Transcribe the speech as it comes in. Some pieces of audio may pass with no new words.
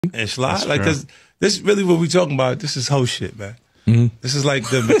and slide. Like, cause this is really what we talking about. This is whole shit, man. This is like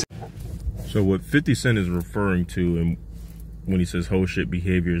the. So what 50 Cent is referring to, and when he says whole shit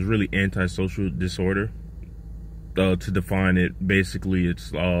behavior, is really antisocial disorder. To define it, basically,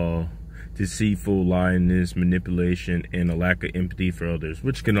 it's deceitful, lyingness, manipulation, and a lack of empathy for others,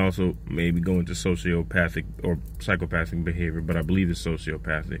 which can also maybe go into sociopathic or psychopathic behavior, but I believe it's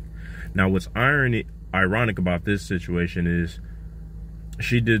sociopathic. Now, what's ironic about this situation is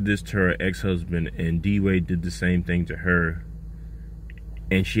she did this to her ex-husband, and D-Wade did the same thing to her.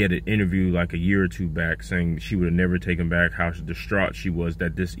 And she had an interview like a year or two back saying she would have never taken back how distraught she was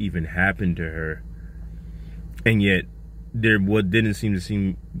that this even happened to her. And yet, there didn't seem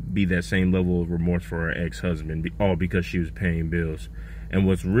to be that same level of remorse for her ex-husband, all because she was paying bills. And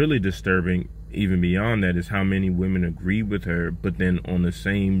what's really disturbing, even beyond that, is how many women agree with her, but then on the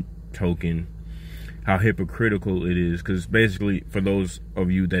same token, how hypocritical it is. Because basically, for those of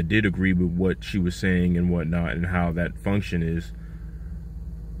you that did agree with what she was saying and whatnot, and how that function is,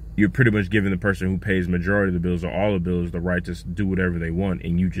 you're pretty much giving the person who pays majority of the bills or all the bills the right to do whatever they want,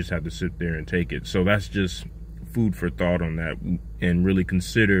 and you just have to sit there and take it. So that's just food for thought on that, and really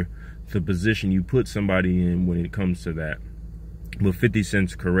consider the position you put somebody in when it comes to that. But 50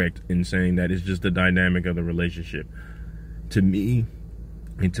 Cent's correct in saying that it's just the dynamic of the relationship. To me,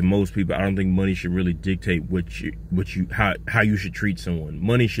 and to most people, I don't think money should really dictate how you should treat someone.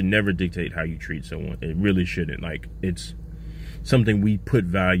 Money should never dictate how you treat someone. It really shouldn't. Like, it's something we put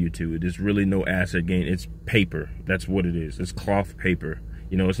value to. It is really no asset gain. It's paper. That's what it is. It's cloth paper.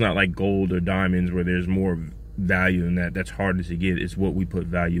 You know, it's not like gold or diamonds where there's more value in that. That's harder to get. It's what we put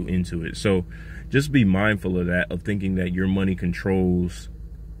value into it. So just be mindful of that, of thinking that your money controls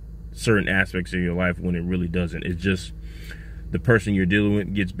certain aspects of your life when it really doesn't. It's just the person you're dealing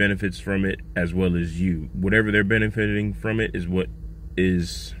with gets benefits from it as well as you. Whatever they're benefiting from it is what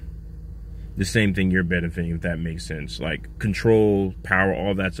is the same thing you're benefiting, if that makes sense. Like, control, power,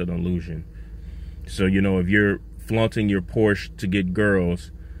 all that's an illusion. So, you know, if you're flaunting your Porsche to get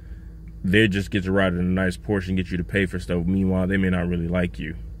girls, they just get to ride in a nice Porsche and get you to pay for stuff. Meanwhile, they may not really like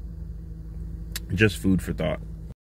you. Just food for thought.